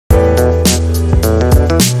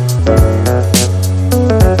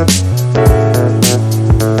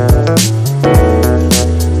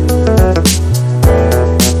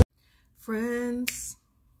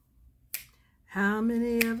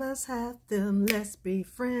Let's be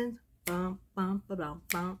friends. Bum, bum, ba-dum,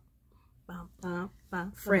 bum, bum, bum,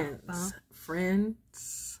 bum, friends.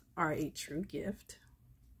 Friends are a true gift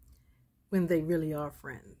when they really are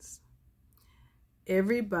friends.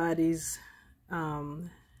 Everybody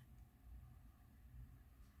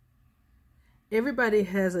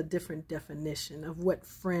has a different definition of what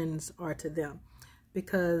friends are to them,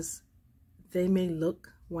 because they may look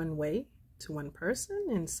one way to one person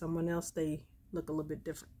and someone else they look a little bit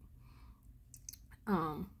different.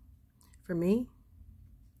 For me,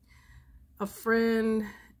 a friend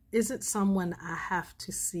isn't someone I have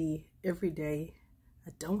to see every day.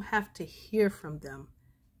 I don't have to hear from them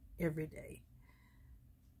every day.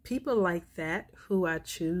 People like that, who I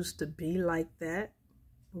choose to be like that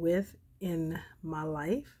with in my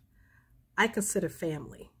life, I consider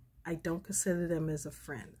family. I don't consider them as a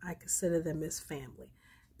friend. I consider them as family,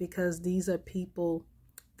 because these are people,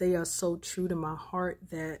 they are so true to my heart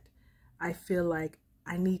that I feel like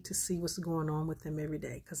I need to see what's going on with them every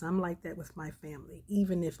day, because I'm like that with my family.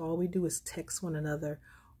 Even if all we do is text one another,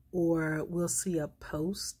 or we'll see a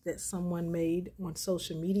post that someone made on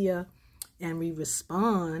social media and we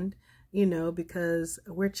respond, because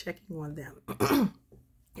we're checking on them.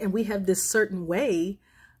 And we have this certain way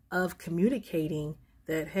of communicating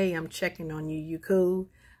that, hey, I'm checking on you, you cool?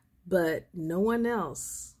 But no one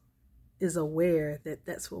else is aware that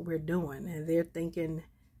that's what we're doing. And they're thinking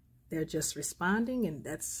they're just responding, and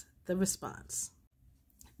that's the response.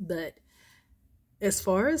 But as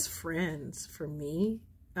far as friends, for me,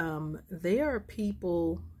 they are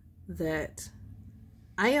people that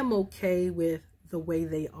I am okay with the way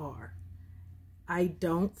they are. I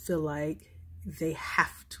don't feel like they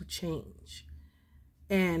have to change.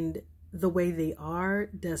 And the way they are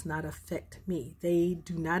does not affect me. They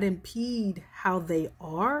do not impede how they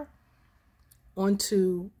are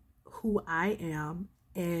onto who I am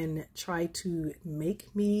and try to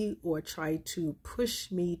make me or try to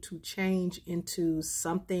push me to change into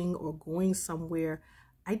something or going somewhere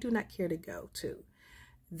I do not care to go to.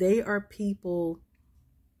 They are people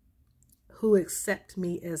who accept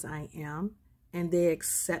me as I am, and they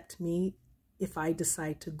accept me if I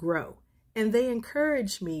decide to grow. And they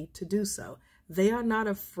encourage me to do so. They are not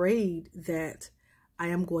afraid that I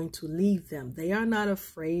am going to leave them. They are not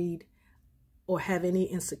afraid or have any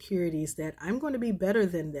insecurities that I'm going to be better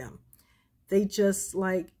than them. They just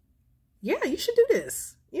like, yeah, you should do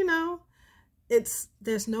this.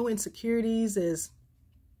 There's no insecurities.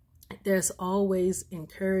 There's always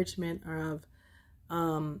encouragement of,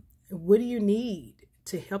 what do you need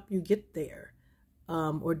to help you get there?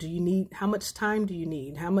 Or how much time do you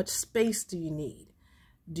need? How much space do you need?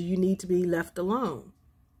 Do you need to be left alone?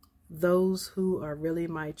 Those who are really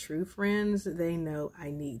my true friends, they know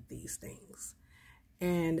I need these things.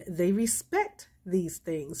 And they respect these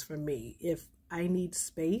things from me. If I need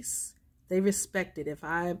space, they respect it. If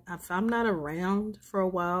I'm not around for a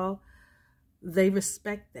while, they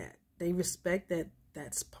respect that. They respect that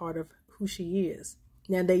that's part of who she is.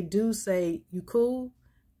 Now, they do say, you cool?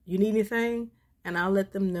 You need anything? And I'll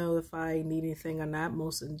let them know if I need anything or not.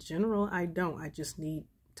 Most in general, I don't. I just need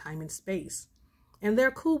time and space. And they're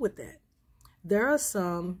cool with that. There are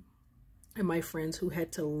some of my friends who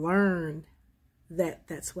had to learn that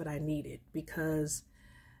that's what I needed, because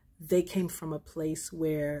they came from a place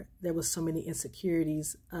where there was so many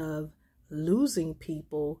insecurities of losing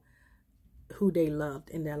people who they loved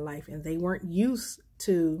in their life, and they weren't used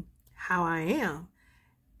to how I am.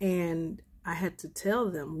 And I had to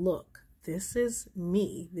tell them, look, this is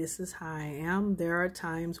me. This is how I am. There are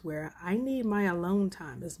times where I need my alone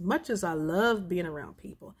time. As much as I love being around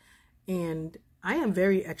people, and I am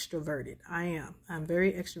very extroverted. I'm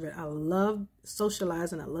very extroverted. I love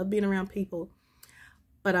socializing. I love being around people,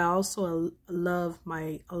 but I also love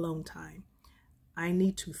my alone time. I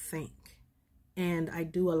need to think, and I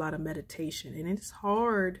do a lot of meditation, and it's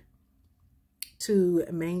hard to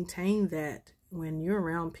maintain that when you're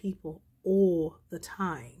around people all the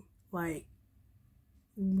time. Like,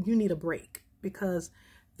 you need a break, because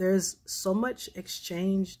there's so much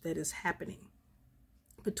exchange that is happening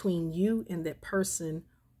between you and that person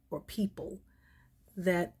or people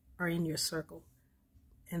that are in your circle.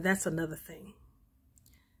 And that's another thing.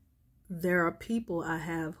 There are people I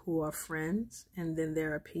have who are friends, and then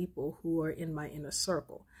there are people who are in my inner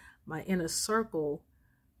circle. My inner circle,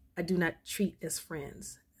 I do not treat as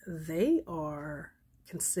friends. They are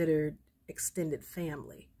considered extended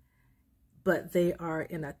family, but they are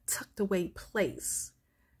in a tucked away place,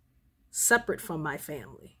 separate from my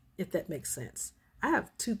family, if that makes sense. I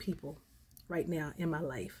have two people right now in my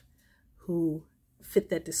life who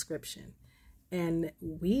fit that description, and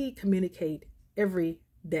we communicate every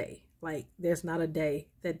day. Like there's not a day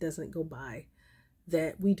that doesn't go by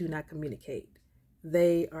that we do not communicate.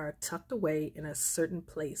 They are tucked away in a certain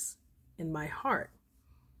place in my heart.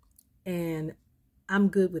 And I'm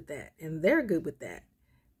good with that. And they're good with that.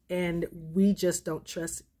 And we just don't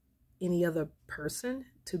trust any other person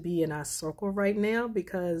to be in our circle right now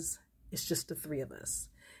because it's just the three of us.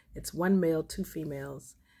 It's one male, two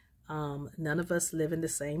females. None of us live in the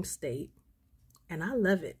same state. And I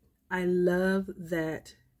love it. I love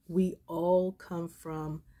that we all come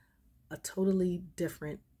from a totally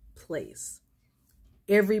different place.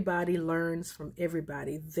 Everybody learns from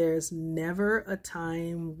everybody. There's never a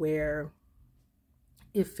time where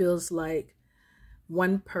it feels like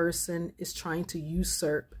one person is trying to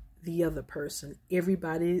usurp the other person.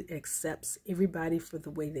 Everybody accepts everybody for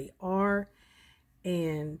the way they are,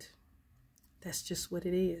 and that's just what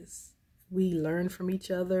it is. We learn from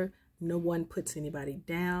each other. No one puts anybody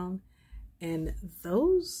down, and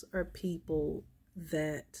those are people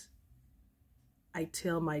that I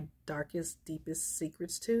tell my darkest, deepest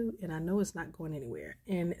secrets to, and I know it's not going anywhere.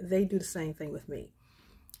 And they do the same thing with me.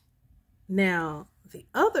 Now, the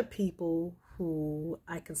other people who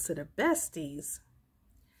I consider besties,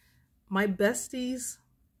 my besties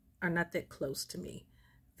are not that close to me.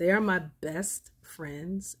 They are my best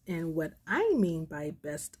friends. And what I mean by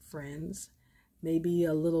best friends may be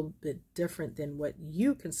a little bit different than what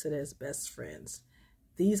you consider as best friends.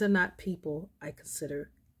 These are not people I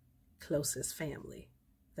consider closest family.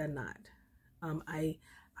 They're not. I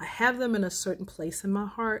have them in a certain place in my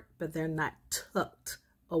heart, but they're not tucked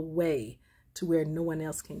away to where no one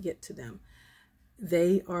else can get to them.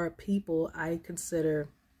 They are people I consider,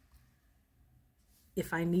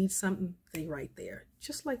 if I need something, they right there.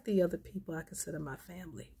 Just like the other people I consider my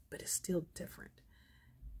family, but it's still different.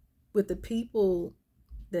 With the people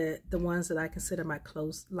the ones that I consider my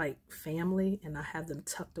close, like family, and I have them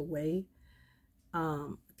tucked away,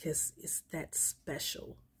 because it's that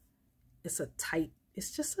special. It's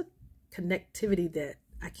just a connectivity that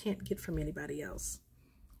I can't get from anybody else.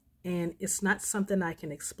 And it's not something I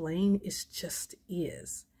can explain. It just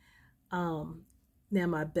is. Now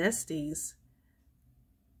my besties,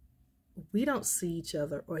 we don't see each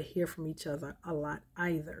other or hear from each other a lot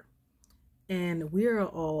either. And we're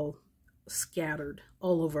all scattered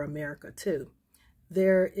all over America too.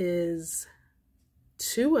 There is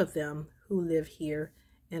 2 of them who live here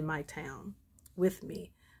in my town with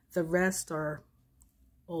me. The rest are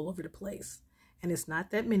all over the place. And it's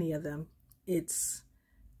not that many of them. It's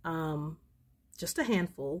just a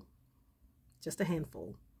handful. Just a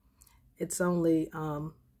handful. It's only,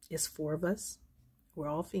 it's 4 of us. We're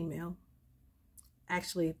all female.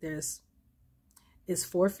 Actually, it's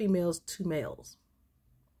 4 females, 2 males.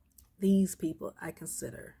 These people I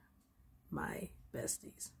consider my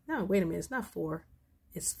besties. No, wait a minute. It's not 4.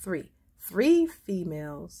 It's 3. 3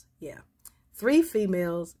 females. Yeah. 3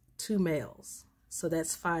 females, 2 males. So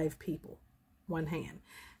that's 5 people. One hand.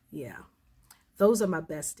 Yeah. Those are my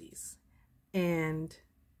besties. And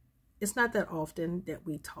it's not that often that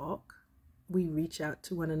we talk. We reach out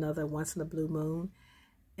to one another once in a blue moon.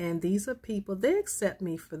 And these are people, they accept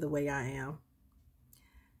me for the way I am.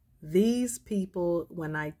 These people,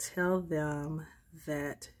 when I tell them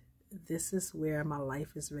that this is where my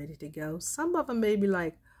life is ready to go, some of them may be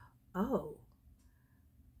like, oh,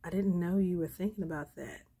 I didn't know you were thinking about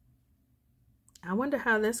that. I wonder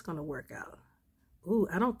how that's going to work out. Ooh,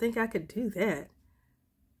 I don't think I could do that.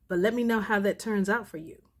 But let me know how that turns out for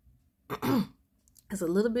you. It's a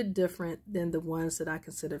little bit different than the ones that I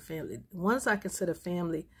consider family. The ones I consider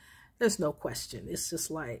family, there's no question. It's just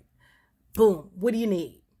like, boom, what do you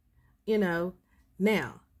need? You know,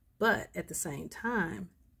 now, but at the same time,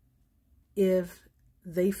 if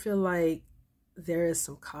they feel like there is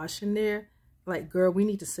some caution there, like, girl, we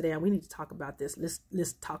need to sit down. We need to talk about this.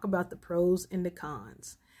 Let's talk about the pros and the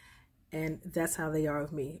cons. And that's how they are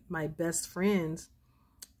with me. My best friends,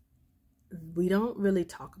 we don't really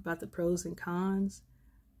talk about the pros and cons,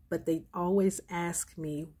 but they always ask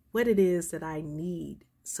me what it is that I need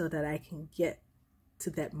so that I can get to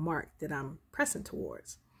that mark that I'm pressing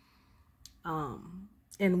towards.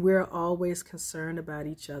 And we're always concerned about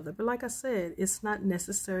each other. But like I said, it's not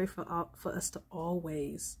necessary for us to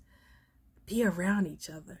always be around each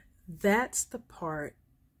other. That's the part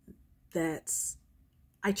that's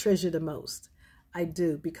I treasure the most. I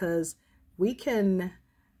do, because we can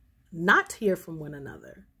not hear from one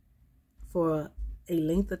another for a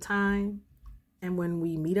length of time, and when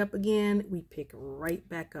we meet up again, we pick right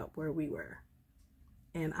back up where we were.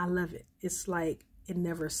 And I love it. It's like it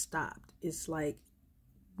never stopped. It's like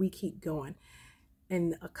we keep going.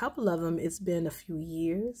 And a couple of them, it's been a few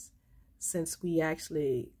years since we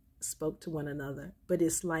actually spoke to one another, but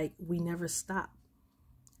it's like we never stop.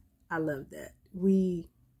 I love that. We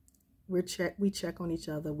check on each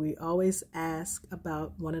other. We always ask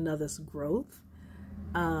about one another's growth.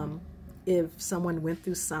 If someone went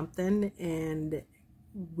through something and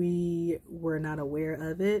we were not aware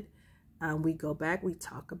of it, we go back, we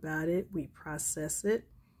talk about it, we process it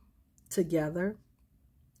together,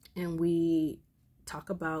 and we talk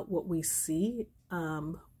about what we see,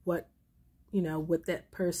 what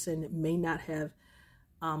that person may not have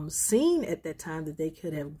seen at that time that they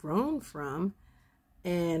could have grown from,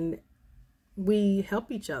 and we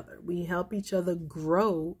help each other. We help each other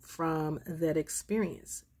grow from that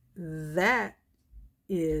experience. That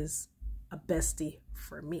is a bestie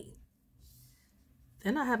for me.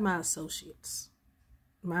 Then I have my associates.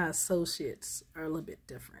 My associates are a little bit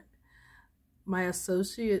different. My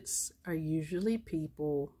associates are usually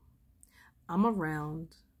people I'm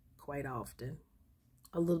around quite often,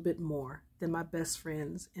 a little bit more than my best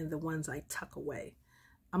friends and the ones I tuck away.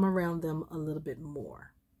 I'm around them a little bit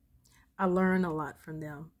more. I learn a lot from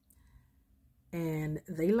them, and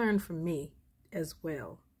they learn from me as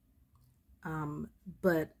well.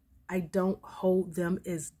 But I don't hold them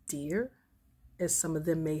as dear as some of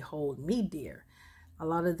them may hold me dear. A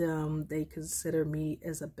lot of them, they consider me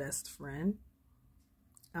as a best friend.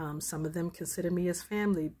 Some of them consider me as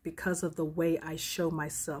family because of the way I show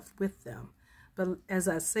myself with them. But as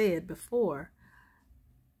I said before,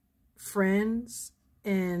 friends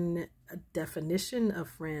and a definition of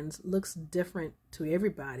friends looks different to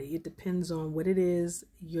everybody. It depends on what it is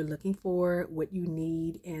you're looking for, what you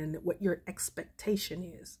need, and what your expectation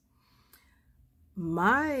is.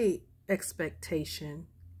 My expectation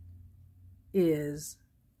is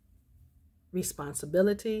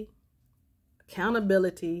responsibility,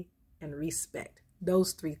 accountability, and respect.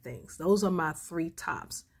 Those three things. Those are my three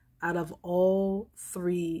tops out of all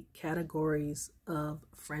three categories of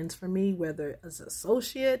friends for me, whether it's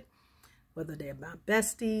associate, whether they're my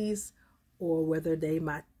besties, or whether they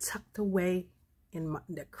my tucked away in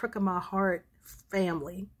the crook of my heart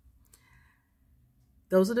family.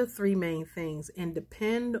 Those are the three main things, and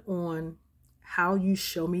depend on how you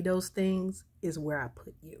show me those things is where I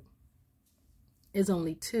put you. There's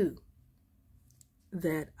only two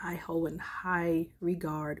that I hold in high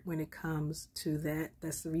regard when it comes to that.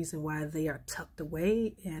 That's the reason why they are tucked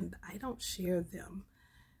away, and I don't share them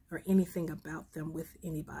or anything about them with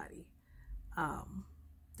anybody.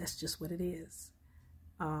 That's just what it is,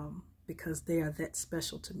 because they are that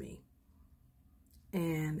special to me,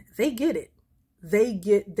 and they get it. They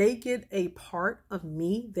get a part of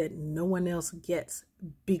me that no one else gets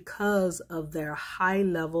because of their high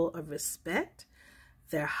level of respect,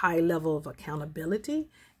 their high level of accountability,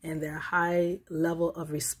 and their high level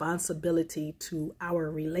of responsibility to our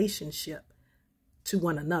relationship to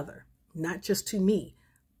one another. Not just to me,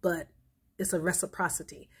 but it's a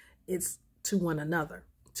reciprocity. It's to one another,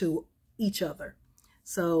 to each other.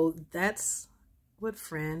 So that's what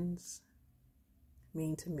friends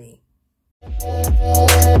mean to me.